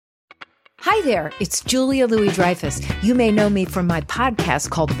Hi there, it's Julia Louis-Dreyfus. You may know me from my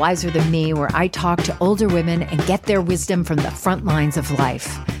podcast called Wiser Than Me, where I talk to older women and get their wisdom from the front lines of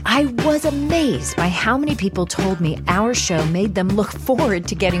life. I was amazed by how many people told me our show made them look forward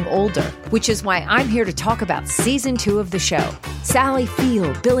to getting older, which is why I'm here to talk about Season 2 of the show. Sally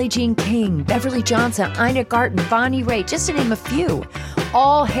Field, Billie Jean King, Beverly Johnson, Ina Garten, Bonnie Raitt, just to name a few.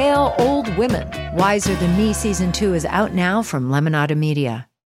 All hail old women. Wiser Than Me Season 2 is out now from Lemonada Media.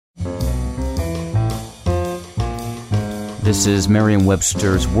 This is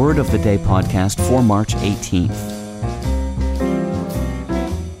Merriam-Webster's Word of the Day podcast for March 18th.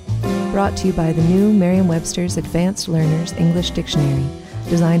 Brought to you by the new Merriam-Webster's Advanced Learners English Dictionary,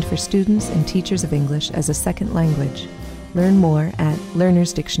 designed for students and teachers of English as a second language. Learn more at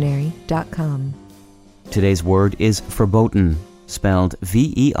learnersdictionary.com. Today's word is verboten, spelled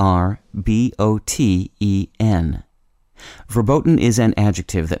V-E-R-B-O-T-E-N. Verboten is an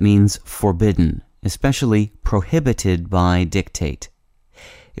adjective that means forbidden, especially prohibited by dictate.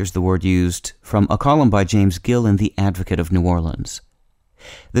 Here's the word used from a column by James Gill in The Advocate of New Orleans.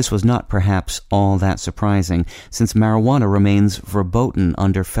 This was not perhaps all that surprising, since marijuana remains verboten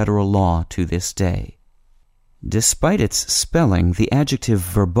under federal law to this day. Despite its spelling, the adjective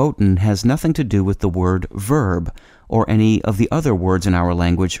verboten has nothing to do with the word verb, or any of the other words in our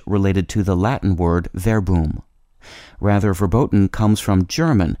language related to the Latin word verbum. Rather, verboten comes from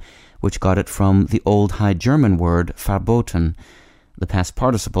German, which got it from the Old High German word farboten, the past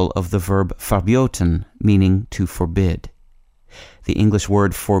participle of the verb farbioten, meaning to forbid. The English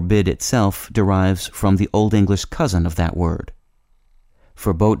word forbid itself derives from the Old English cousin of that word.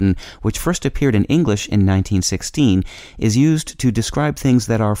 Verboten, which first appeared in English in 1916, is used to describe things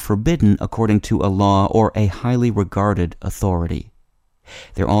that are forbidden according to a law or a highly regarded authority.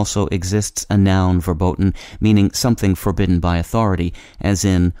 There also exists a noun verboten, meaning something forbidden by authority, as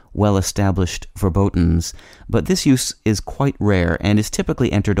in well-established verbotens, but this use is quite rare and is typically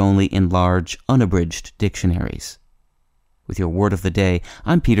entered only in large, unabridged dictionaries. With your word of the day,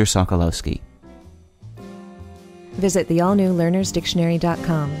 I'm Peter Sokolowski. Visit the all-new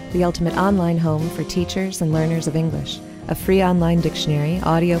learnersdictionary.com, the ultimate online home for teachers and learners of English. A free online dictionary,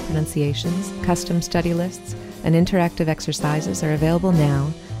 audio pronunciations, custom study lists, and interactive exercises are available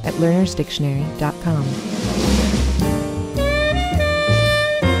now at learnersdictionary.com.